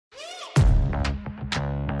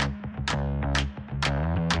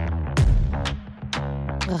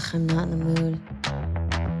Ugh, I'm not in the mood.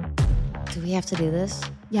 Do we have to do this?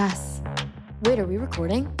 Yes. Wait, are we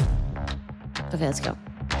recording? Okay, let's go.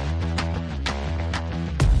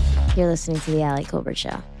 You're listening to The Ali Colbert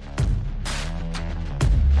Show.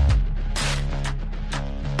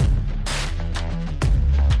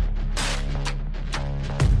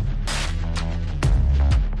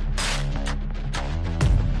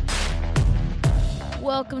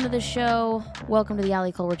 Welcome to the show. Welcome to the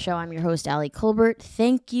Ali Colbert Show. I'm your host, Ali Colbert.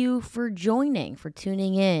 Thank you for joining, for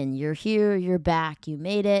tuning in. You're here, you're back, you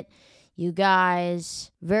made it. You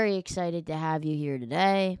guys, very excited to have you here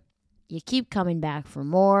today. You keep coming back for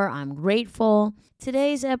more. I'm grateful.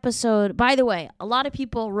 Today's episode, by the way, a lot of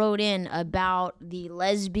people wrote in about the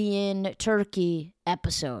lesbian turkey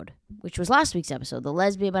episode, which was last week's episode. The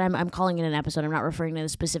lesbian, but I'm calling it an episode. I'm not referring to the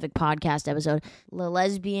specific podcast episode. The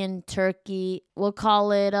lesbian turkey, we'll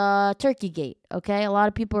call it Turkeygate, okay? A lot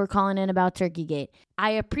of people are calling in about Turkeygate.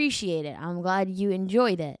 I appreciate it. I'm glad you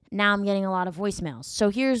enjoyed it. Now I'm getting a lot of voicemails. So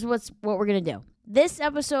here's what we're going to do. This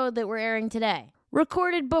episode that we're airing today,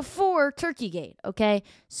 recorded before Turkeygate, okay?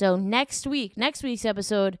 So next week's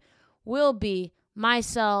episode will be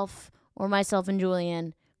myself and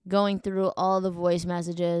Julian going through all the voice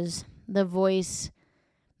messages, the voice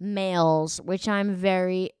mails, which why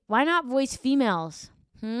not voice females?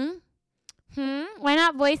 Why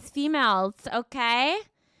not voice females, okay?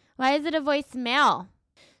 Why is it a voicemail?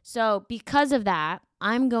 So because of that,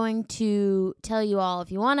 I'm going to tell you all,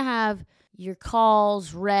 if you want to have your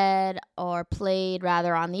calls read or played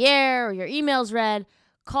rather on the air, or your emails read,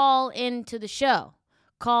 call into the show.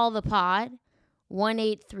 Call the pod,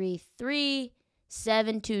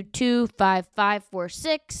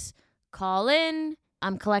 1-833-722-5546. Call in.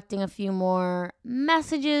 I'm collecting a few more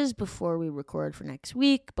messages before we record for next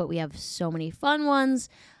week, but we have so many fun ones.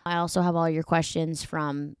 I also have all your questions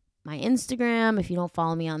from my Instagram. If you don't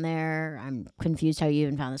follow me on there, I'm confused how you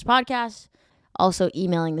even found this podcast. Also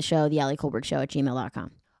emailing the show,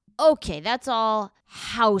 thealicolbertshow@gmail.com. Okay, that's all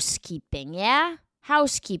housekeeping, yeah?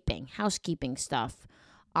 Housekeeping stuff.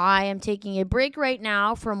 I am taking a break right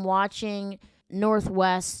now from watching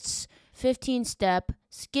Northwest's 15-step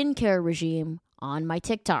skincare regime on my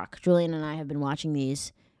TikTok. Julian and I have been watching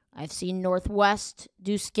these. I've seen Northwest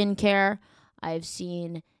do skincare. I've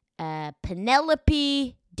seen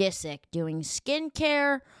Penelope Disick doing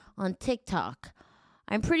skincare on TikTok.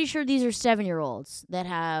 I'm pretty sure these are 7-year-olds that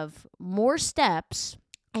have more steps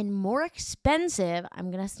and more expensive.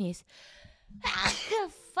 I'm going to sneeze.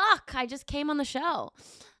 Fuck, I just came on the show.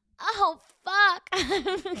 Oh, fuck.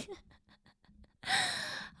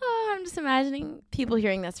 I'm just imagining people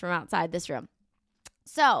hearing this from outside this room.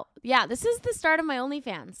 So, yeah, this is the start of my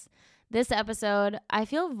OnlyFans. This episode, I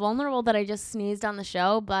feel vulnerable that I just sneezed on the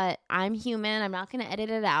show, but I'm human. I'm not going to edit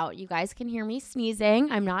it out. You guys can hear me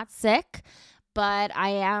sneezing. I'm not sick. But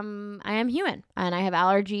I am human, and I have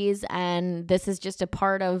allergies, and this is just a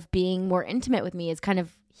part of being more intimate with me, is kind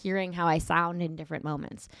of hearing how I sound in different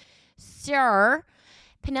moments. Sir,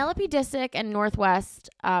 Penelope Disick and Northwest,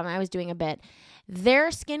 I was doing a bit, their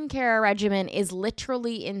skincare regimen is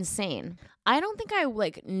literally insane. I don't think I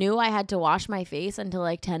knew I had to wash my face until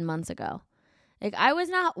 10 months ago. I was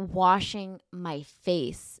not washing my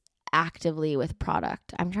face actively with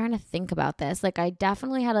product. I'm trying to think about this. I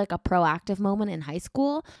definitely had a proactive moment in high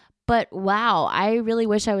school, but wow, I really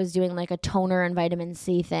wish I was doing a toner and vitamin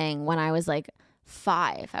C thing when I was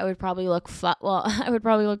 5. I would probably look I would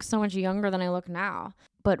probably look so much younger than I look now.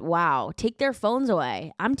 But wow, take their phones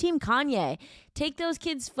away. I'm Team Kanye. Take those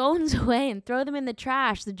kids' phones away and throw them in the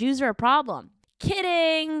trash. The Jews are a problem.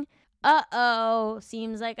 Kidding. Uh-oh,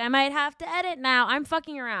 seems like I might have to edit now. I'm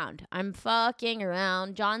fucking around.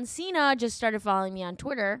 John Cena just started following me on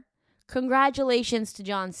Twitter. Congratulations to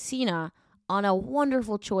John Cena on a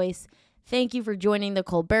wonderful choice. Thank you for joining the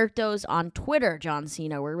Colbertos on Twitter, John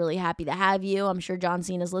Cena. We're really happy to have you. I'm sure John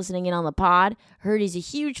Cena's listening in on the pod. Heard he's a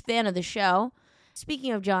huge fan of the show.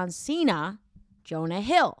 Speaking of John Cena, Jonah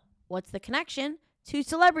Hill. What's the connection? 2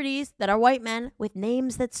 celebrities that are white men with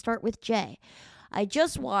names that start with J. I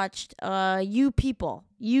just watched You People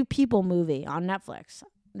movie on Netflix.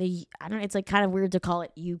 It's kind of weird to call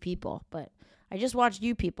it You People, but I just watched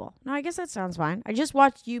You People. No, I guess that sounds fine. I just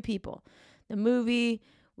watched You People, the movie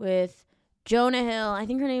with Jonah Hill. I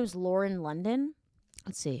think her name is Lauren London.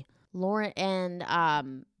 Let's see. Lauren, and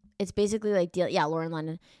it's basically Lauren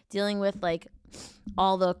London, dealing with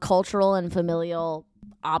all the cultural and familial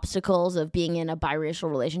obstacles of being in a biracial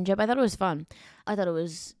relationship. I thought it was fun. I thought it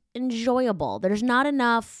was enjoyable. There's not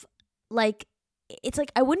enough, it's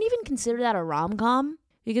I wouldn't even consider that a rom-com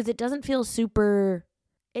because it doesn't feel super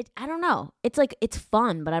I don't know. It's like, it's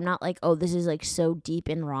fun, but I'm not like, oh, this is like so deep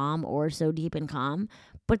in rom or so deep in com.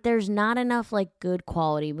 But there's not enough like good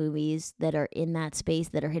quality movies that are in that space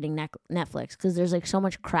that are hitting Netflix, because there's like so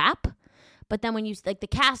much crap. But then when you like, the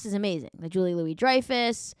cast is amazing. Like Julie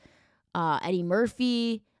Louis-Dreyfus, Eddie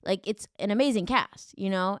Murphy, like it's an amazing cast, you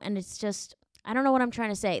know? And it's just, I don't know what I'm trying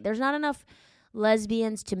to say. There's not enough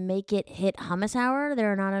lesbians to make it hit hummus hour.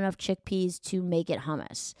 There are not enough chickpeas to make it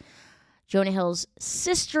hummus. Jonah Hill's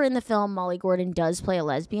sister in the film, Molly Gordon, does play a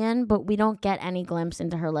lesbian, but we don't get any glimpse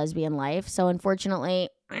into her lesbian life. So unfortunately,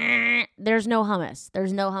 there's no hummus.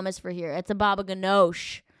 There's no hummus for here. It's a baba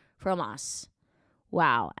ganoush from us.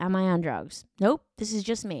 Wow. Am I on drugs? Nope. This is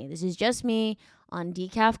just me. This is just me on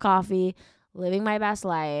decaf coffee, living my best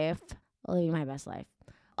life. Living my best life.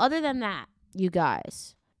 Other than that, you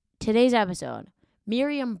guys, today's episode,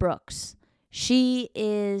 Miriam Brooks. She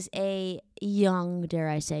is a young, dare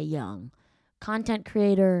I say young, content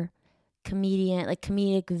creator, comedian, like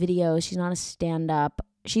comedic videos. She's not a stand-up.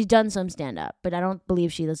 She's done some stand-up, but I don't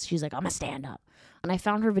believe she's like, I'm a stand-up. And I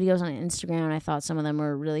found her videos on Instagram, and I thought some of them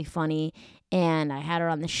were really funny. And I had her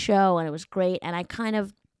on the show, and it was great. And I kind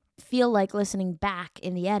of feel like, listening back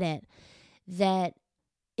in the edit, that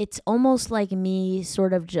it's almost like me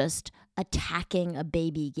sort of just attacking a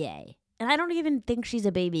baby gay. And I don't even think she's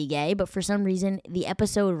a baby gay, but for some reason, the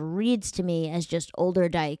episode reads to me as just older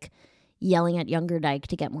dyke yelling at younger dyke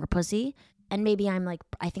to get more pussy. And maybe I'm like,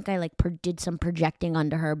 I think I like did some projecting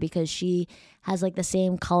onto her, because she has like the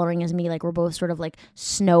same coloring as me. Like we're both sort of like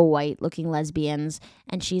Snow White looking lesbians,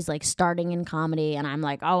 and she's like starting in comedy, and I'm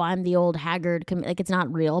like, oh, I'm the old haggard. Like it's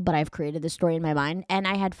not real, but I've created this story in my mind, and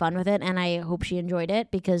I had fun with it, and I hope she enjoyed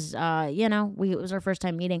it, because it was our first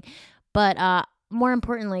time meeting. But more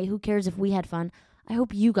importantly, who cares if we had fun? I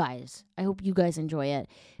hope you guys enjoy it,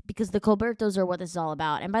 because the Colbertos are what this is all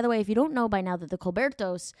about. And by the way, if you don't know by now that the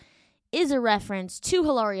Colbertos is a reference to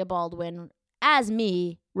Hilaria Baldwin as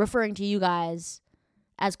me, referring to you guys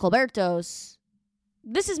as Colbertos,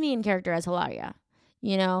 this is me in character as Hilaria.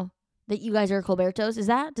 You know, that you guys are Colbertos. Does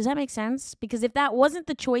that make sense? Because if that wasn't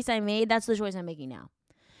the choice I made, that's the choice I'm making now.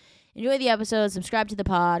 Enjoy the episode, subscribe to the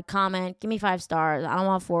pod, comment, give me 5 stars. I don't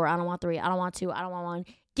want 4, I don't want 3, I don't want 2, I don't want 1.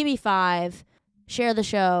 Give me 5. Share the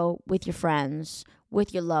show with your friends,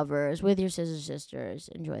 with your lovers, with your sisters.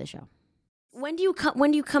 Enjoy the show. When do you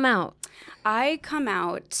come out? I come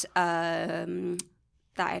out. I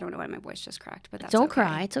don't know why my voice just cracked, but that's don't okay.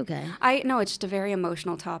 cry. It's okay. It's just a very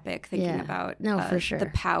emotional topic. Thinking about for sure, the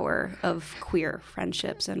power of queer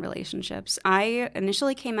friendships and relationships. I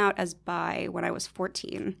initially came out as bi when I was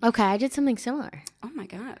 14. Okay, I did something similar. Oh my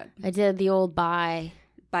god! I did the old bi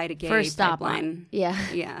to gay first stop pipeline.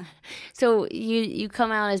 Yeah. So you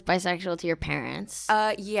come out as bisexual to your parents?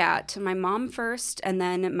 To my mom first, and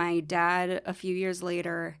then my dad a few years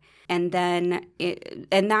later, and then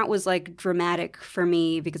that was like dramatic for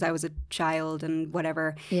me because I was a child and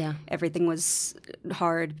whatever. Yeah, everything was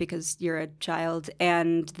hard because you're a child.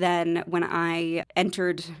 And then when I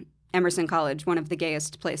entered Emerson College, one of the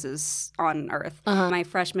gayest places on earth, my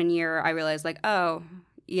freshman year, I realized like, oh.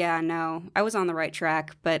 Yeah, no, I was on the right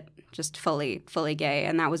track, but just fully gay.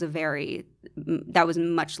 And that was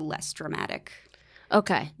much less dramatic.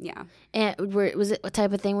 Okay. Yeah. And was it a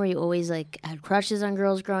type of thing where you always like had crushes on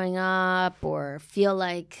girls growing up, or feel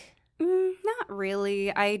like? Not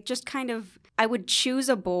really. I just I would choose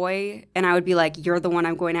a boy and I would be like, you're the one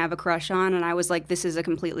I'm going to have a crush on. And I was like, this is a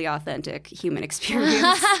completely authentic human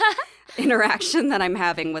experience. Interaction that I'm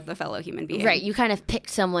having with a fellow human being. Right. You kind of picked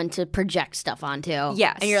someone to project stuff onto.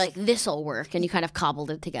 Yes. And you're like, this'll work. And you kind of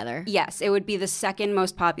cobbled it together. Yes. It would be the second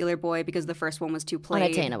most popular boy because the first one was too played.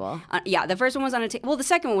 Unattainable. The first one was unattainable. Well, the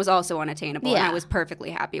second one was also unattainable. Yeah. And I was perfectly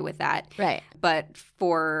happy with that. Right. But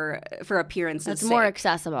for appearance's sake. It's more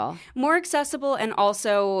accessible. More accessible, and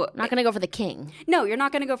also. Not going to go for the king. No, you're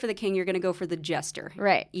not going to go for the king. You're going to go for the jester.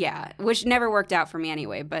 Right. Yeah. Which never worked out for me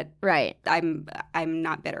anyway, but. Right. I'm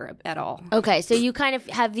not bitter at all. Okay. So you kind of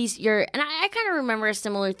have these, and I kind of remember a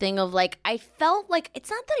similar thing of like, I felt like, it's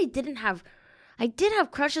not that I did have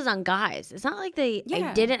crushes on guys. It's not like I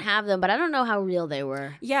didn't have them, but I don't know how real they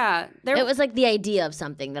were. Yeah. It was like the idea of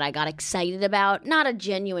something that I got excited about. Not a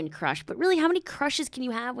genuine crush, but really, how many crushes can you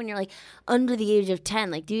have when you're like under the age of 10?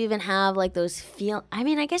 Like, do you even have like those I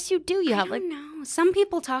mean, I guess you do. I don't know. Some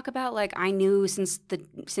people talk about like, I knew since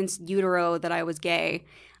utero that I was gay.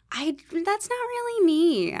 That's not really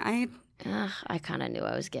me. I kind of knew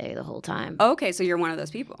I was gay the whole time. Okay, so you're one of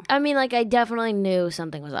those people. I mean, like, I definitely knew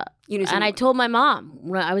something was up. You knew and I told my mom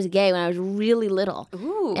when I was gay when I was really little.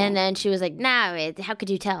 Ooh. And then she was like, "Nah, how could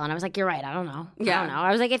you tell?" And I was like, "You're right. I don't know. Yeah. I don't know."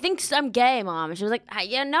 I was like, "I think I'm gay, Mom." And she was like,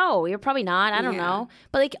 "Yeah, no, you're probably not. I don't know."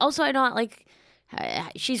 But like, also, I don't like.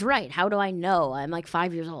 She's right. How do I know? I'm like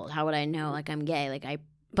 5 years old. How would I know? Like, I'm gay.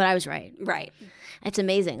 But I was right. Right. It's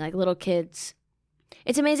amazing. Like, little kids.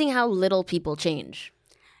 It's amazing how little people change.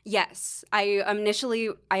 Yes. I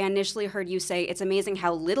initially heard you say it's amazing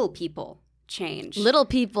how little people change. Little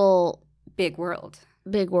people. Big world.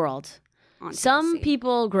 Big world. On Some TLC.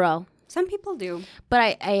 people grow. Some people do.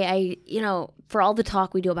 But I, for all the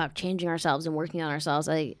talk we do about changing ourselves and working on ourselves,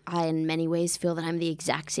 I in many ways feel that I'm the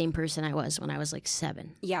exact same person I was when I was like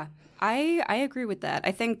 7. Yeah. I agree with that.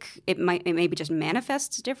 I think it maybe just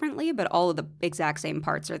manifests differently, but all of the exact same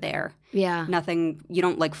parts are there. Yeah. Nothing, you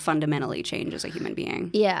don't like fundamentally change as a human being.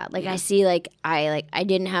 Yeah, like I see I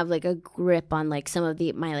didn't have like a grip on like some of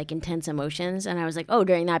my like intense emotions, and I was like, oh,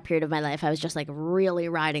 during that period of my life I was just like really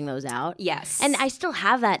riding those out. Yes. And I still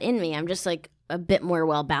have that in me. I'm just like a bit more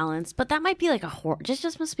well balanced, but that might be like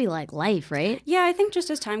just must be like life, right? Yeah, I think just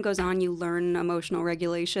as time goes on, you learn emotional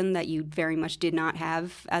regulation that you very much did not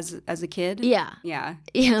have as a kid. Yeah. Yeah.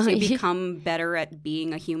 You So you become better at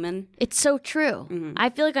being a human. It's so true. Mm-hmm. I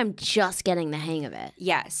feel like I'm just getting the hang of it.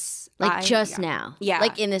 Yes. Now. Yeah.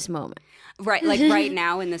 Like in this moment. Right, like right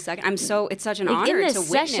now in this second. It's such an Like honor in this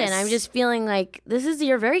to witness. session, I'm just feeling like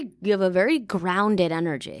you have a very grounded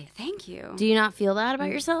energy. Thank you. Do you not feel that about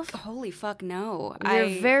yourself? Holy fuck, no.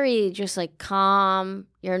 You're very just like calm.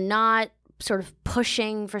 You're not sort of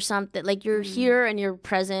pushing for something. Like you're here and you're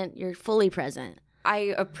present. You're fully present.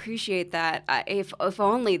 I appreciate that. If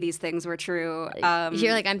only these things were true.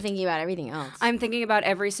 You're like, I'm thinking about everything else. I'm thinking about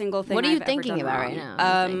every single thing. What are you I've ever thinking done about wrong.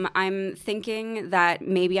 right now? I'm thinking that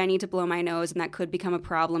maybe I need to blow my nose, and that could become a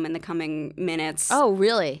problem in the coming minutes. Oh,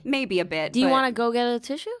 really? Maybe a bit. Do you want to go get a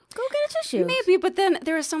tissue? Go get a tissue. Maybe, but then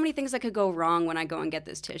there are so many things that could go wrong when I go and get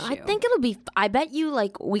this tissue. I think it'll be. I bet you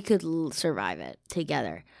we could survive it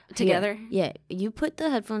together. Together? Yeah. You put the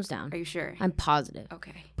headphones down. Are you sure? I'm positive.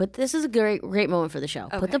 Okay. But this is a great moment for the show.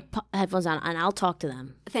 Put the headphones on, and I'll talk to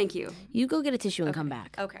them. Thank you. You go get a tissue and come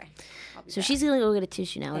back. Okay. So she's going to go get a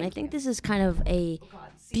tissue now. And I think this is kind of a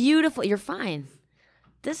beautiful... You're fine.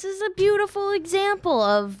 This is a beautiful example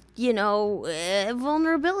of,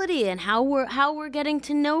 vulnerability and how we're getting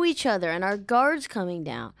to know each other and our guards coming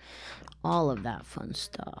down. All of that fun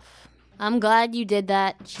stuff. I'm glad you did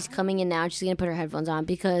that. She's coming in now. She's going to put her headphones on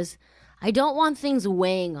because I don't want things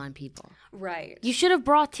weighing on people. Right. You should have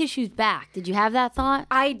brought tissues back. Did you have that thought?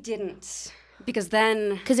 I didn't. Because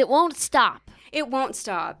then... Because it won't stop. It won't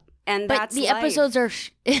stop. And But that's the life. episodes are...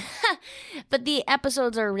 but the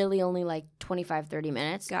episodes are really only like 25, 30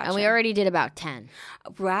 minutes. Gotcha. And we already did about 10.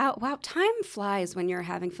 Wow. Time flies when you're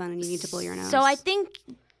having fun and you need to blow your nose. So I think...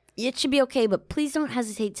 It should be okay, but please don't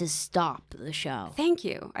hesitate to stop the show. Thank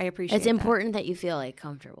you. I appreciate It's important that you feel like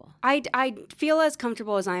comfortable. I feel as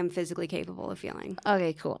comfortable as I am physically capable of feeling.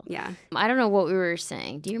 Okay, cool. Yeah. I don't know what we were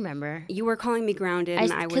saying. Do you remember? You were calling me grounded,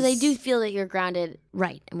 and I was... Because I do feel that you're grounded,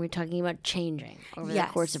 right, and we're talking about changing over the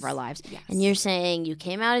course of our lives. Yes. And you're saying you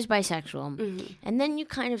came out as bisexual, and then you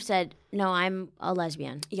kind of said, no, I'm a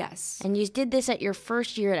lesbian. Yes. And you did this at your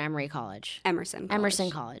first year at Emory College. Emerson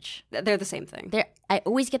College. They're the same thing. I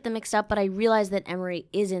always get them mixed up, but I realize that Emory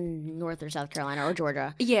is in North or South Carolina or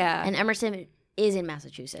Georgia. Yeah. And Emerson is in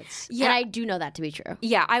Massachusetts. Yeah. And I do know that to be true.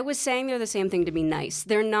 Yeah, I was saying they're the same thing to be nice.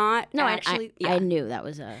 They're not No, actually... I knew that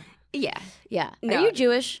was a... Yeah. Yeah. No. Are you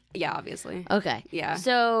Jewish? Yeah, obviously. Okay. Yeah.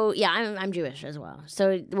 So, yeah, I'm Jewish as well.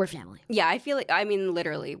 So, we're family. Yeah, I feel like,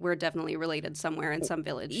 literally, we're definitely related somewhere in some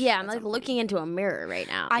village. Yeah, I'm like looking into a mirror right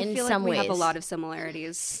now. I in feel some like we ways. have a lot of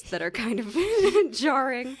similarities that are kind of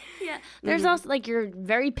jarring. Yeah. There's also, like, you're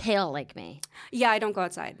very pale like me. Yeah, I don't go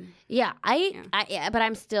outside. Yeah, but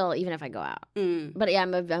I'm still, even if I go out. But yeah,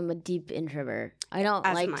 I'm a deep introvert. I don't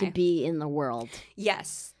like to be in the world.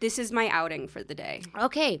 Yes, this is my outing for the day.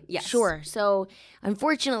 Okay, yes. Sure. So,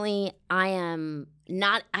 unfortunately, I am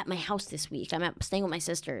not at my house this week. I'm staying with my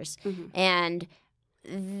sisters. And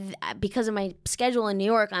because of my schedule in New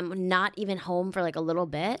York, I'm not even home for like a little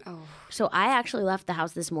bit. Oh. So I actually left the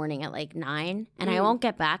house this morning at like 9, and I won't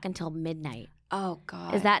get back until midnight. Oh,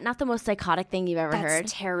 God. Is that not the most psychotic thing you've ever heard?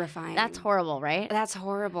 That's terrifying. That's horrible, right? That's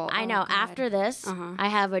horrible. I know. God. After this, I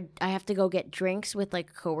have to go get drinks with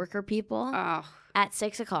like coworker people at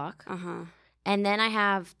 6 o'clock. And then I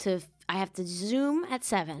have to Zoom at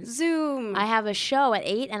 7. Zoom. I have a show at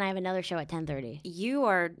 8, and I have another show at 10:30.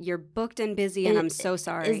 You're booked and busy, and I'm so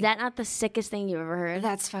sorry. Is that not the sickest thing you've ever heard?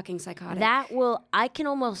 That's fucking psychotic. I can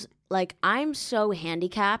almost like I'm so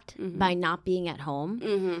handicapped by not being at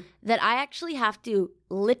home that I actually have to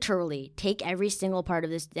literally take every single part of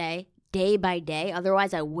this day by day.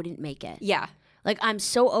 Otherwise, I wouldn't make it. Yeah. Like I'm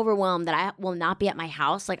so overwhelmed that I will not be at my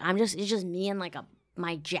house. Like it's just me and like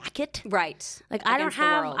my jacket. Right. Like I don't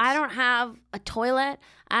have a toilet.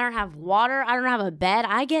 I don't have water. I don't have a bed.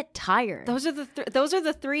 I get tired. Those are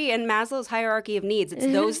the three in Maslow's hierarchy of needs. It's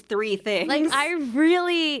those three things. Like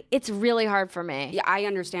it's really hard for me. Yeah, I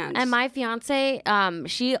understand. And my fiance,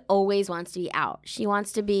 she always wants to be out. She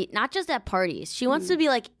wants to be not just at parties. She wants to be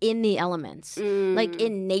like in the elements, like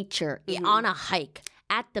in nature, on a hike,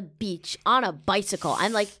 at the beach, on a bicycle.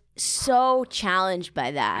 I'm like so challenged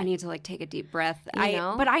by that. I need to like take a deep breath. You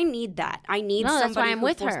know? But I need that. I need somebody. That's why I'm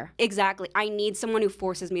with her. Exactly. I need someone who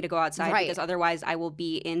forces me to go outside because otherwise I will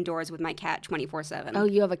be indoors with my cat 24/7. Oh,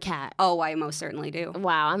 you have a cat? Oh, I most certainly do.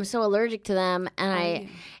 Wow, I'm so allergic to them, and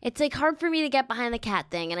it's like hard for me to get behind the cat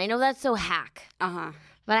thing, and I know that's so hack.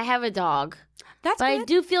 But I have a dog. But good. I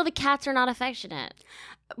do feel the cats are not affectionate.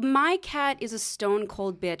 My cat is a stone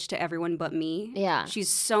cold bitch to everyone but me. Yeah. She's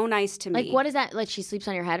so nice to me. Like, what is that? Like, she sleeps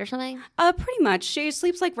on your head or something? Pretty much. She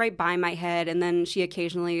sleeps, like, right by my head, and then she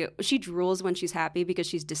drools when she's happy because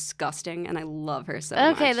she's disgusting, and I love her so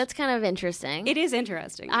much. Okay, that's kind of interesting. It is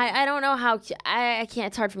interesting. I don't know how... I can't...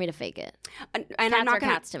 It's hard for me to fake it. And cats are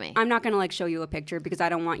cats to me. I'm not going to, like, show you a picture because I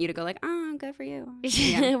don't want you to go, like, oh, good for you.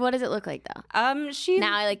 Yeah. What does it look like, though?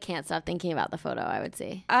 Now I, like, can't stop thinking about the photo I would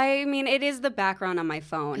see. I mean, it is the background on my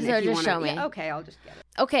phone. So just show me. Yeah, okay, I'll just get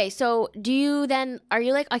it. Okay, so are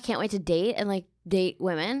you like, I can't wait to date and like date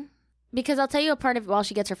women? Because I'll tell you while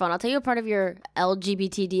she gets her phone, I'll tell you a part of your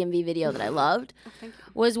LGBT DMV video that I loved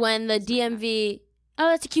was when the DMV... Oh,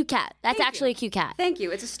 that's a cute cat. That's actually a cute cat. Thank you.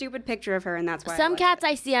 It's a stupid picture of her, and that's why Some cats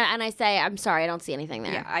I see and I say, I'm sorry, I don't see anything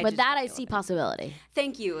there. Yeah, but that I see possibility.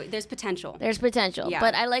 Thank you. There's potential. Yeah.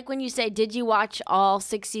 But I like when you say, did you watch all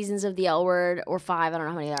 6 seasons of The L Word, or 5, I don't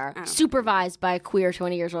know how many there are, supervised by a queer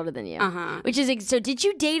 20 years older than you? Which is, so did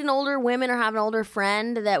you date an older woman or have an older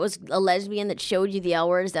friend that was a lesbian that showed you The L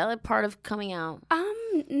Word? Is that like part of coming out?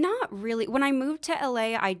 Not really. When I moved to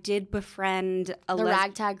LA, I did befriend the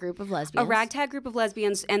ragtag group of lesbians. A ragtag group of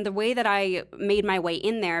lesbians, and the way that I made my way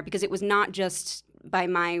in there, because it was not just by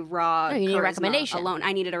my raw you need a recommendation alone.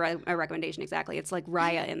 I needed a recommendation, exactly. It's like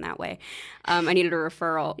Raya in that way. I needed a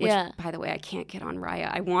referral, which, by the way, I can't get on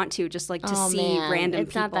Raya. I want to, just like to see random people.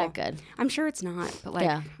 It's not that good. I'm sure it's not, but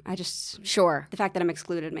like, I just... Sure. The fact that I'm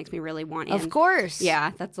excluded makes me really want in. Of course.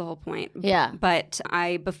 Yeah, that's the whole point. Yeah. But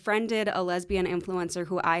I befriended a lesbian influencer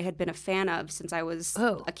who I had been a fan of since I was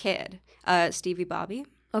a kid, Stevie Bobby.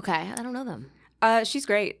 Okay, I don't know them. She's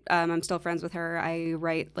great. I'm still friends with her. I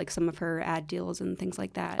write like some of her ad deals and things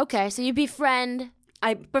like that. Okay, so you befriend...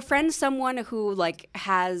 I befriend someone who like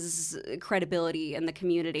has credibility in the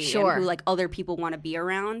community and who like other people want to be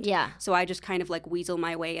around. Yeah. So I just kind of like weasel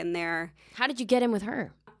my way in there. How did you get in with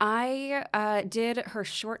her? I did her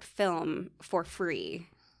short film for free.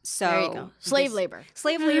 So there you go. Slave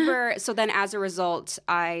labor. So then as a result,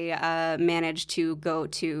 I managed to go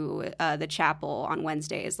to the chapel on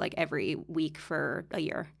Wednesdays like every week for a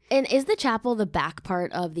year. And is the chapel the back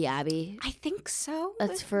part of the Abbey? I think so.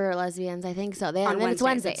 That's for lesbians. I think so. It's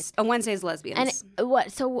Wednesdays. On Wednesdays, lesbians. And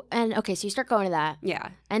what? So okay, so you start going to that. Yeah.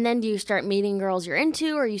 And then do you start meeting girls you're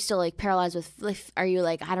into, or are you still like paralyzed with? Are you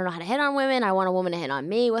like, I don't know how to hit on women. I want a woman to hit on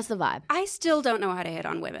me. What's the vibe? I still don't know how to hit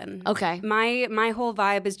on women. Okay. My whole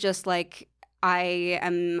vibe is just like, I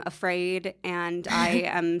am afraid and I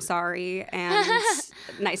am sorry and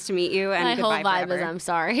nice to meet you and my goodbye whole vibe forever. is I'm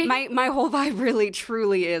sorry. My whole vibe really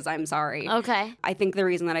truly is I'm sorry. Okay. I think the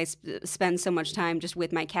reason that I spend so much time just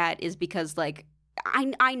with my cat is because like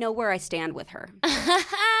I know where I stand with her.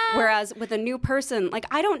 Whereas with a new person, like,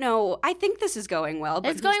 I don't know. I think this is going well.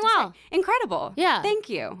 But it's going well. Incredible. Yeah. Thank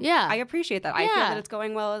you. Yeah. I appreciate that. I feel that it's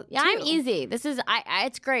going well, Yeah, too. I'm easy. This is,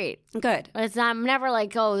 it's great. Good. I'm never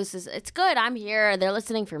like, oh, it's good. I'm here. They're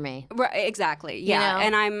listening for me. Right, exactly. Yeah.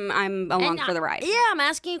 You know? And I'm along for the ride. Yeah, I'm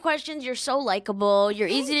asking you questions. You're so likable. You're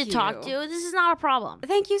easy to talk to. This is not a problem.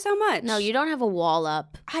 Thank you so much. No, you don't have a wall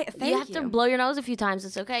up. Thank you. You have to blow your nose a few times.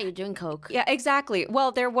 It's okay. You're doing coke. Yeah, exactly.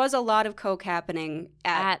 Well, there was a lot of coke happening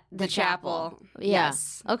at the chapel. Yeah.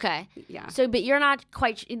 Yes. Okay. Yeah. So, but you're not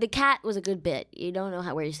quite. The cat was a good bit. You don't know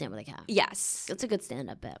where you stand with the cat. Yes. It's a good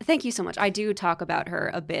stand-up bit. Thank you so much. I do talk about her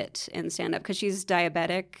a bit in stand-up because she's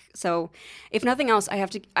diabetic. So, if nothing else, I have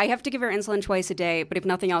to give her insulin twice a day. But if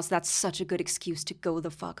nothing else, that's such a good excuse to go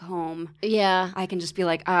the fuck home. Yeah. I can just be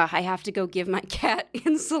like, I have to go give my cat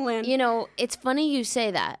insulin. You know, it's funny you say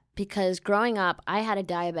that because growing up, I had a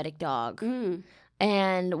diabetic dog.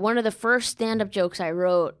 And one of the first stand-up jokes I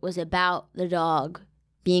wrote was about the dog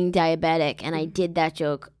being diabetic, and I did that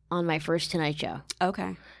joke on my first Tonight Show.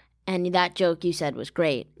 Okay. And that joke you said was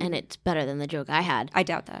great, and it's better than the joke I had. I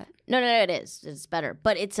doubt that. No, it is. It's better.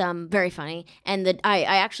 But it's very funny. And I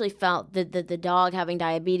actually felt that the dog having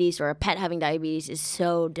diabetes or a pet having diabetes is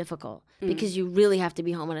so difficult because you really have to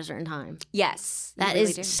be home at a certain time. Yes. That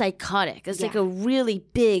is psychotic. It's like a really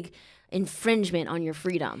big infringement on your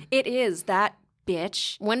freedom. It is. That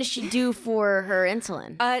bitch. When does she due for her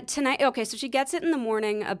insulin? Tonight. Okay, so she gets it in the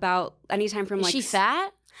morning about anytime from Is like... she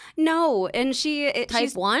fat? No, and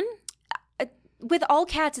Type 1? With all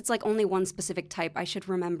cats, it's like only one specific type. I should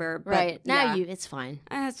remember. But right. Now it's fine.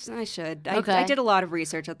 I should. Okay. I did a lot of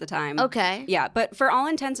research at the time. Okay. Yeah, but for all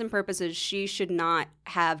intents and purposes, she should not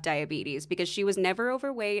have diabetes because she was never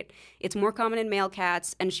overweight. It's more common in male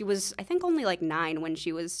cats, and she was, I think, only like 9 when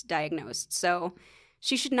she was diagnosed. So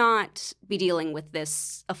she should not be dealing with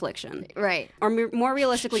this affliction. Right. Or more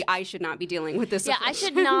realistically, I should not be dealing with this affliction. I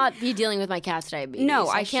should not be dealing with my cat's diabetes. No,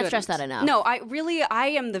 I can't stress that enough. No, I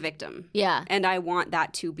am the victim. Yeah. And I want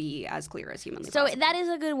that to be as clear as humanly possible. So that is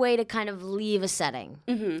a good way to kind of leave a setting.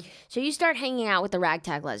 Mm-hmm. So you start hanging out with the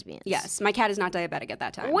ragtag lesbians. Yes. My cat is not diabetic at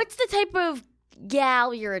that time. What's the type of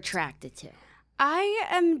gal you're attracted to? I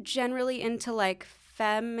am generally into like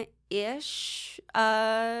femme-ish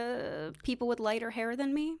people with lighter hair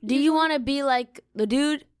than me. Do you want to be like the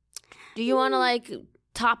dude? Do you want to like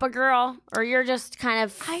top a girl? Or you're just kind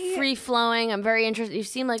of free-flowing? I'm very interested. You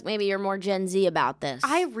seem like maybe you're more Gen Z about this.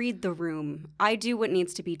 I read the room. I do what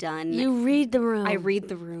needs to be done. You read the room. I read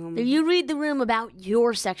the room. You read the room about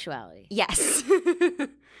your sexuality. Yes.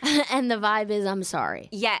 And the vibe is, I'm sorry.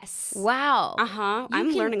 Yes. Wow. Uh-huh. I'm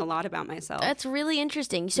learning a lot about myself. That's really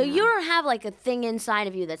interesting. So you don't have like a thing inside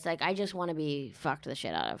of you that's like, I just want to be fucked the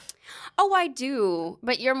shit out of. Oh, I do.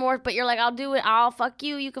 But you're like, I'll do it. I'll fuck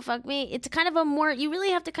you. You can fuck me. It's kind of you really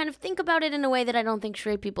have to kind of think about it in a way that I don't think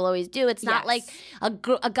straight people always do. It's not like a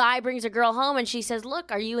guy brings a girl home and she says,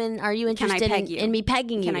 look, are you interested in me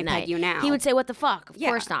pegging you tonight? Can I peg you now? He would say, what the fuck? Of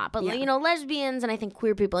course not. But lesbians and I think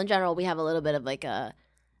queer people in general, we have a little bit of like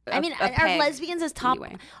are lesbians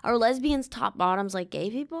are lesbians top bottoms like gay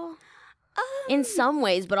people? In some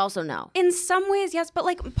ways, but also no. In some ways, yes. But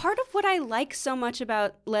like part of what I like so much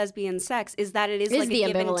about lesbian sex is that it is like a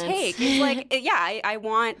give and take. It's like, I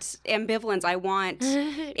want ambivalence. I want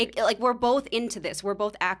it, like we're both into this. We're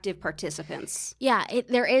both active participants. Yeah,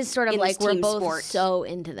 there is sort of like we're both sport. So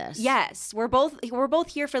into this. Yes, we're both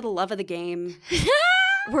here for the love of the game.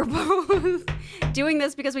 We're both doing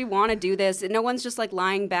this because we want to do this. No one's just like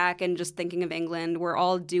lying back and just thinking of England. We're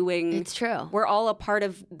all doing... It's true. We're all a part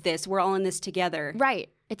of this. We're all in this together. Right.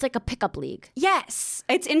 It's like a pickup league. Yes.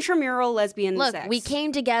 It's intramural lesbian sex. Look, we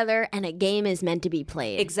came together and a game is meant to be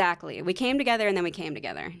played. Exactly. We came together and then we came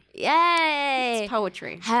together. Yay. It's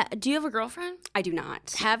poetry. Do you have a girlfriend? I do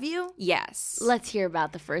not. Have you? Yes. Let's hear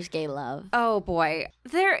about the first gay love. Oh, boy.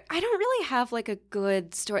 I don't really have like a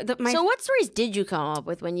good story. So what stories did you come up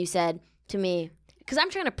with when you said to me... Because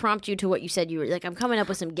I'm trying to prompt you to what you said you were like. I'm coming up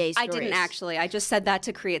with some gay stories. I didn't actually. I just said that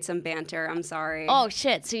to create some banter. I'm sorry. Oh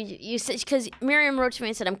shit! So you said because Miriam wrote to me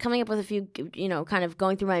and said I'm coming up with a few, kind of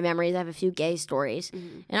going through my memories. I have a few gay stories,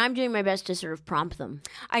 and I'm doing my best to sort of prompt them.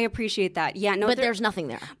 I appreciate that. Yeah, no, but there's nothing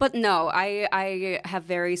there. But no, I have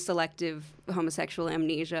very selective homosexual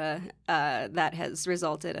amnesia that has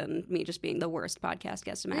resulted in me just being the worst podcast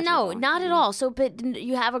guest imaginable. No, not at all. So, but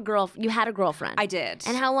you had a girlfriend. I did.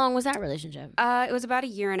 And how long was that relationship? It was about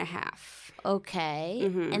 1.5 years. Okay.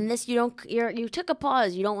 Mm-hmm. And this you took a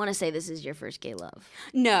pause. You don't want to say this is your first gay love.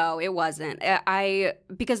 No, it wasn't.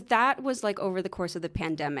 Because that was like over the course of the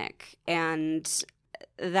pandemic, and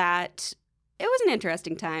that. It was an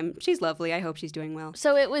interesting time. She's lovely. I hope she's doing well.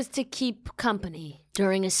 So it was to keep company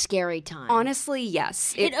during a scary time. Honestly,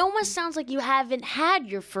 yes. It almost sounds like you haven't had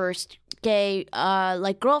your first gay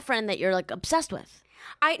girlfriend that you're like obsessed with.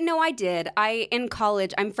 I did. In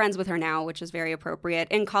college, I'm friends with her now, which is very appropriate.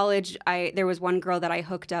 In college, there was one girl that I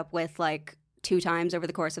hooked up with like 2 times over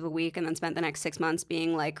the course of a week, and then spent the next 6 months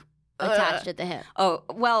being like attached at the hip. Oh,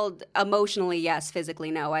 well, emotionally, yes. Physically,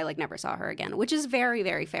 no. I never saw her again, which is very,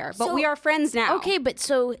 very fair. But we are friends now. Okay, but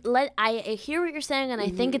so I hear what you're saying, and I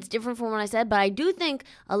think it's different from what I said, but I do think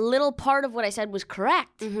a little part of what I said was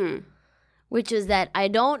correct, which is that I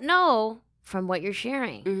don't know from what you're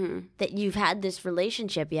sharing that you've had this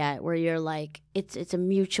relationship yet where you're like, it's a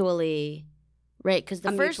mutually... Right, because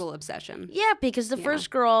mutual obsession. Yeah, because the first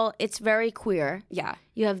girl, it's very queer. Yeah,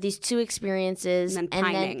 you have these 2 experiences, and then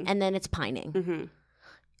pining, and then it's pining. Mm-hmm.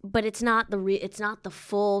 But it's not the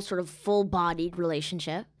full sort of full-bodied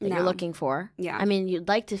relationship that you're looking for. Yeah, I mean, you'd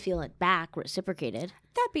like to feel it back, reciprocated.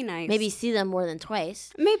 That'd be nice. Maybe see them more than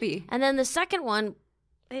twice. Maybe. And then the second one,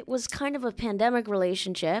 it was kind of a pandemic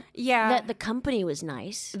relationship. Yeah. That the company was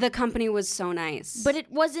nice. The company was so nice. But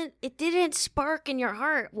it didn't spark in your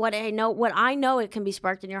heart what I know it can be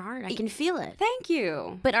sparked in your heart. I can feel it. Thank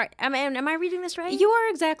you. But am I reading this right? You are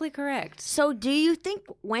exactly correct. So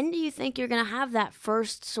when do you think you're going to have that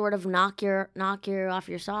first sort of knock you off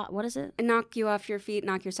your sock? What is it? Knock you off your feet,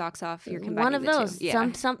 knock your socks off. You're combining one of the those. two. Yeah.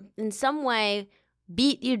 In some way,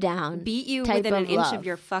 beat you down. Beat you type within an inch love. of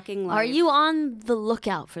your fucking life. Are you on the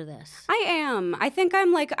lookout for this? I am. I think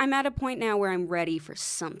I'm at a point now where I'm ready for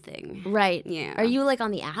something. Right. Yeah. Are you like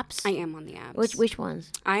on the apps? I am on the apps. Which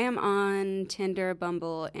ones? I am on Tinder,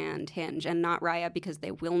 Bumble, and Hinge, and not Raya because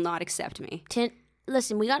they will not accept me.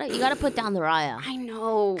 Listen, you gotta put down the Raya. I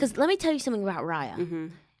know. Because let me tell you something about Raya. Mm-hmm.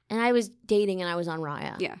 And I was dating and I was on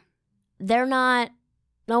Raya. Yeah.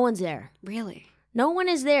 No one's there. Really? No one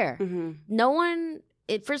is there. Mm-hmm. No one.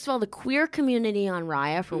 First of all, the queer community on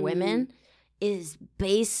Raya for women is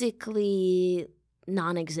basically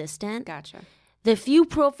non-existent. Gotcha. The few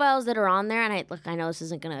profiles that are on there, and I know this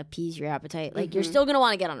isn't going to appease your appetite. Like, you're still going to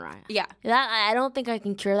want to get on Raya. Yeah. I don't think I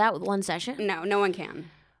can cure that with one session. No one can.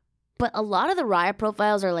 But a lot of the Raya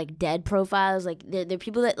profiles are like dead profiles. Like they're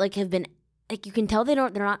people that like have been like you can tell they're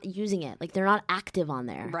not using it. Like they're not active on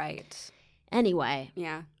there. Right. Anyway.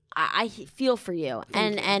 Yeah. I feel for you.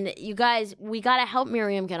 And you guys, we got to help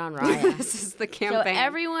Miriam get on Raya. This is the campaign. So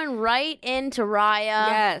everyone write into Raya.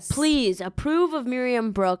 Yes. Please approve of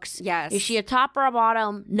Miriam Brooks. Yes. Is she a top or a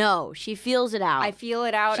bottom? No. She feels it out. I feel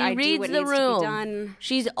it out. She I reads do what the needs room. to be done.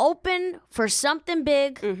 She's open for something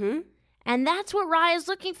big. Mm-hmm. And that's what Raya's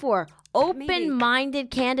looking for.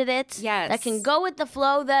 Open-minded candidates that can go with the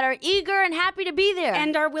flow, that are eager and happy to be there.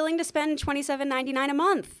 And are willing to spend $27.99 a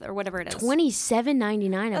month or whatever it is. $27.99 a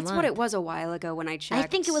month. That's what it was a while ago when I checked. I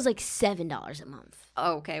think it was like $7 a month.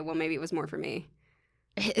 Oh, okay. Well, maybe it was more for me.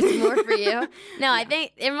 It's more for you? No, I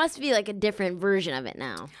think it must be like a different version of it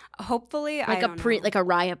now. Hopefully, like I don't know. Like a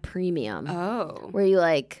Raya Premium. Oh. Where where you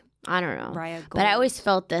like, I don't know. Raya Gold. But I always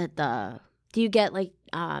felt that do you get like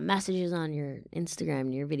messages on your Instagram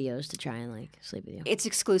and your videos to try and like sleep with you? It's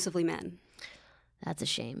exclusively men. That's a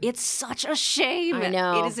shame. It's such a shame. I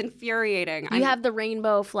know. It is infuriating. You have the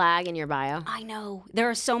rainbow flag in your bio. I know. There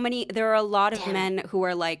are a lot of men who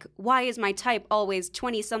are like, why is my type always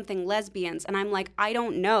 20-something lesbians? And I'm like, I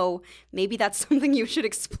don't know. Maybe that's something you should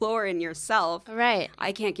explore in yourself. Right.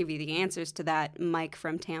 I can't give you the answers to that, Mike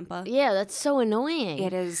from Tampa. Yeah, that's so annoying.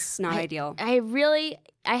 It is not ideal.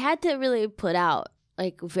 I had to really put out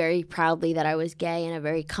like very proudly that I was gay in a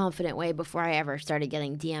very confident way before I ever started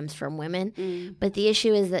getting DMs from women. But the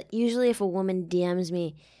issue is that usually if a woman DMs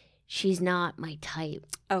me, she's not my type.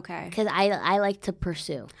 Okay. Because I like to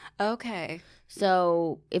pursue. Okay.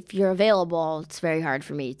 So if you're available, it's very hard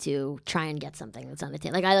for me to try and get something that's on the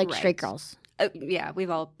table. Like I like straight girls. Yeah,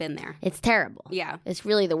 we've all been there. It's terrible. Yeah. It's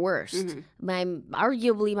really the worst.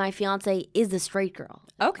 Arguably my fiance is the straight girl.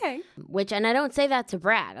 Okay. And I don't say that to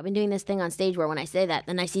brag. I've been doing this thing on stage where when I say that,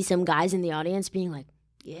 then I see some guys in the audience being like,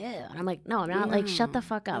 yeah. And I'm like, no, I'm not like, shut the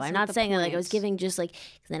fuck up. I'm not saying that. Like I was giving just like,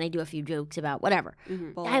 then I do a few jokes about whatever.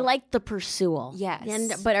 I like the pursual.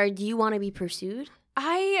 Yes. But do you want to be pursued?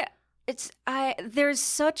 There's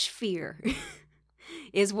such fear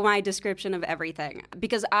is my description of everything.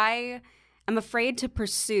 Because I am afraid to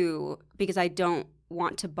pursue because I don't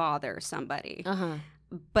want to bother somebody.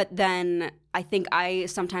 But then I think I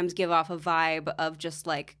sometimes give off a vibe of just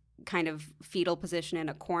like kind of fetal position in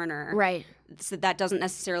a corner. Right. So that doesn't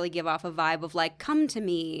necessarily give off a vibe of like, come to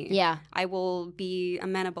me. Yeah. I will be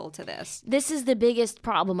amenable to this. This is the biggest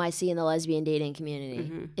problem I see in the lesbian dating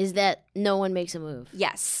community is that no one makes a move.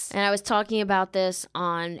 Yes. And I was talking about this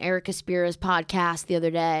on Erica Spira's podcast the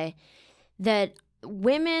other day, that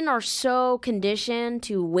women are so conditioned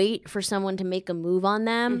to wait for someone to make a move on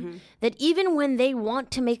them that even when they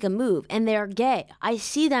want to make a move and they're gay, I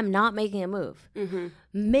see them not making a move.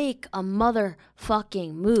 Make a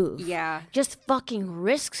motherfucking move. Yeah. Just fucking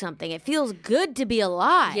risk something. It feels good to be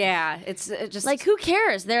alive. Yeah. It's just like, who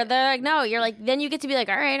cares? They're like, no. You're like, then you get to be like,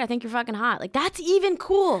 all right, I think you're fucking hot. Like, that's even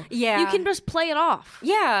cool. Yeah. You can just play it off.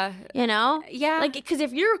 Yeah. You know? Yeah. Like, because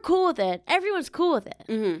if you're cool with it, everyone's cool with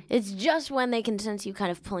it. It's just when they can sense you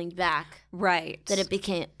kind of pulling back. Right. That it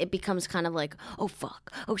becomes kind of like, oh,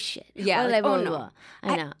 fuck. Oh, shit. Yeah. Like, oh, blah, no. blah.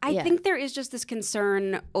 I know. I think there is just this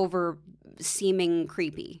concern over seeming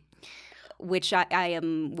creepy, which I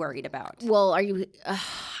am worried about. Well,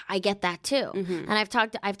 I get that too. And I've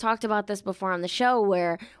talked about this before on the show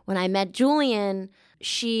where when I met Julian,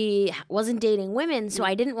 she wasn't dating women, so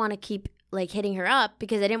I didn't want to keep like hitting her up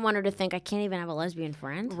because I didn't want her to think I can't even have a lesbian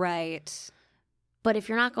friend. Right. But if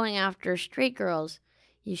you're not going after straight girls,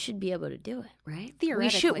 you should be able to do it, right?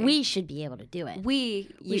 Theoretically. We should be able to do it. We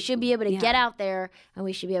should be able to yeah. get out there, and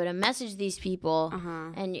we should be able to message these people,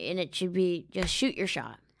 and it should be just shoot your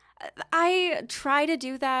shot. I try to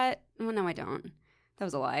do that. Well, no, I don't. That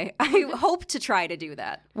was a lie. I hope to try to do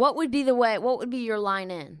that. What would be the way? What would be your line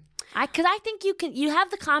in? Because I think you can. You have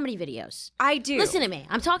the comedy videos. I do. Listen to me.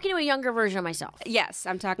 I'm talking to a younger version of myself. Yes,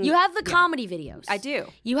 I'm talking. You have the comedy videos. I do.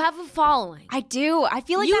 You have a following. I do. I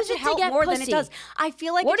feel like Use that should it to help get more pussy. than it does. I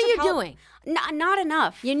feel like What it are should you help. doing? Not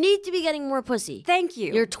enough. You need to be getting more pussy. Thank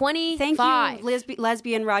you. You're 25. Thank you,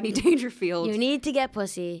 lesbian Rodney Dangerfield. You need to get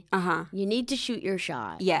pussy. Uh-huh. You need to shoot your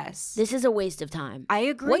shot. Yes. This is a waste of time. I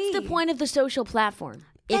agree. What's the point of the social platform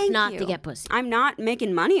if not to get pussy? I'm not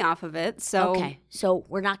making money off of it, so Okay, so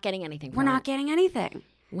we're not getting anything from we're it. not getting anything.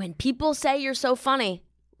 When people say you're so funny,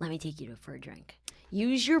 let me take you for a drink.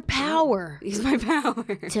 Use your power Use my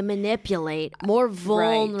power. to manipulate more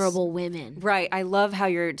vulnerable women. Right. I love how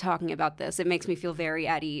you're talking about this. It makes me feel very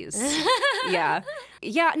at ease. Yeah.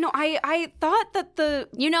 Yeah. No, I thought that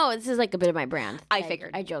This is like a bit of my brand. I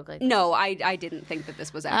figured. I joke like No, I didn't think that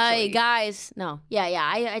this was actually. Hey, guys. No. Yeah,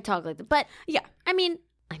 I talk like that. But, Yeah. I mean,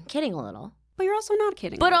 I'm kidding a little. But you're also not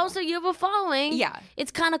kidding. But at all. also, you have a following. Yeah.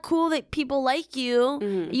 It's kind of cool that people like you.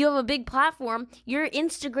 Mm-hmm. You have a big platform. Your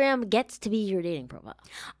Instagram gets to be your dating profile.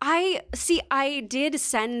 I did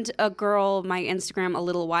send a girl my Instagram a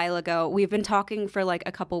little while ago. We've been talking for like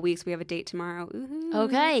a couple weeks. We have a date tomorrow. Ooh.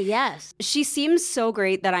 Okay, yes. She seems so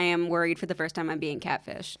great that I am worried for the first time I'm being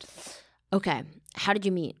catfished. Okay. How did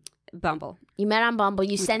you meet? Bumble. You met on Bumble.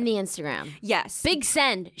 You send the Instagram. Yes. Big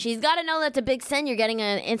send. She's got to know that's a big send. You're getting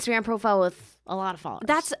an Instagram profile with a lot of followers.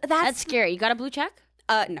 That's scary. You got a blue check?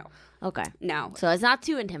 No. Okay. No. So it's not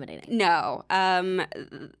too intimidating. No.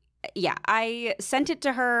 Yeah, I sent it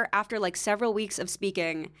to her after like several weeks of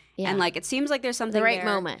speaking, and like it seems like there's something The right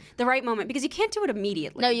there. moment. The right moment, because you can't do it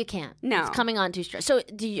immediately. No, you can't. No. It's coming on too strong. So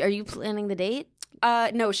are you planning the date?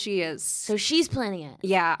 No, she is. So she's planning it.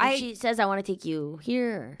 Yeah, And she says, I want to take you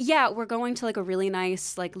here. Yeah, we're going to like a really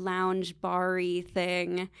nice like lounge bar-y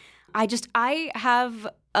thing. I have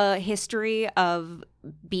a history of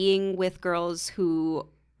being with girls who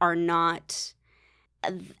are not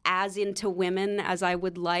as into women as I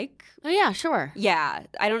would like. Oh, yeah, sure. Yeah,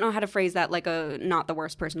 I don't know how to phrase that like a not the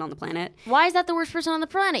worst person on the planet. Why is that the worst person on the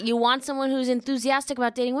planet? You want someone who's enthusiastic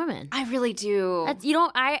about dating women. I really do.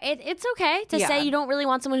 It's okay to say you don't really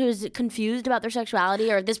want someone who's confused about their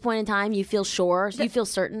sexuality, or at this point in time you feel sure, you feel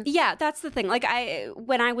certain. Yeah, that's the thing. Like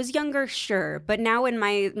when I was younger, sure, but now in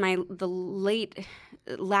the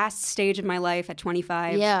last stage of my life at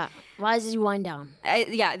 25. Yeah. Why does you wind down?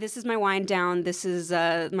 This is my wind down. This is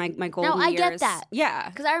my golden years. No, I get that. Yeah.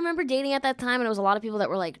 Because I remember dating at that time, and it was a lot of people that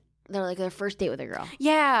were like, they're like their first date with a girl.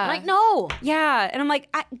 Yeah. I'm like, no. Yeah. And I'm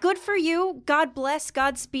like, good for you. God bless.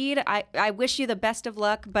 Godspeed. I wish you the best of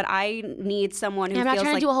luck, but I need someone who I'm feels not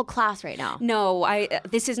trying like... to do a whole class right now. No,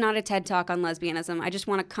 this is not a TED Talk on lesbianism. I just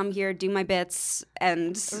want to come here, do my bits,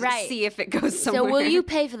 and see if it goes somewhere. So will you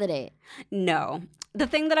pay for the date? No. The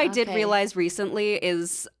thing that I did realize recently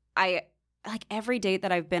is like every date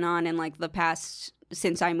that I've been on in like the past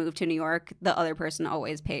since I moved to New York, the other person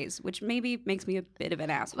always pays, which maybe makes me a bit of an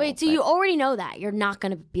asshole. Wait, so you already know that you're not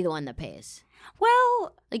going to be the one that pays?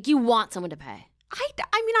 Well, like you want someone to pay.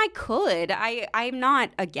 I mean, I could. I'm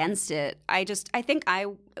not against it. I think I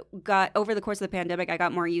got, over the course of the pandemic, I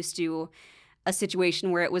got more used to a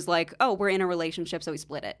situation where it was like, oh, we're in a relationship, so we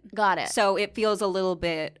split it. Got it. So it feels a little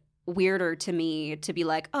bit weirder to me to be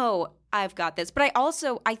like, oh, I've got this. But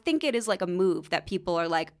I think it is like a move that people are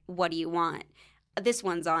like, what do you want? This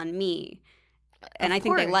one's on me. And I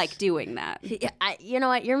think they like doing that. Yeah, you know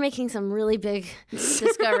what? You're making some really big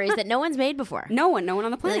discoveries that no one's made before. No one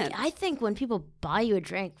on the planet. Like, I think when people buy you a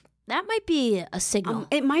drink, that might be a signal.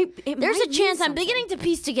 It might. There's a chance. I'm beginning to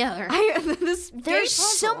piece together. There's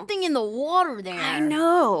something in the water there. I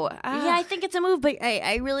know. Yeah, I think it's a move, but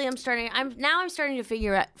I really am starting. I'm starting to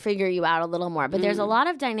figure you out a little more. But there's a lot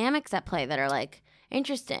of dynamics at play that are like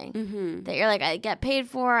interesting. Mm-hmm. That you're like, I get paid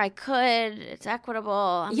for. I could. It's equitable.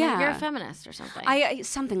 I'm like, you're a feminist or something.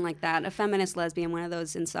 Something like that. A feminist lesbian, one of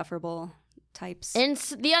those insufferable types.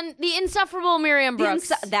 The insufferable Miriam Brooks.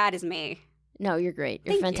 That is me. No, you're great.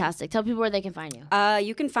 You're fantastic. Tell people where they can find you.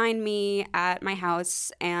 You can find me at my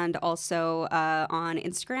house and also on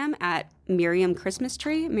Instagram at Miriam Christmas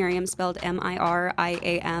Tree. Miriam spelled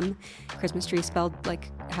Miriam. Christmas Tree spelled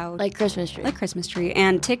like how? Like Christmas tree. Like Christmas Tree.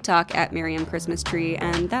 And TikTok at Miriam Christmas Tree.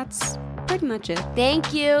 And that's pretty much it.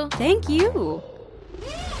 Thank you. Thank you.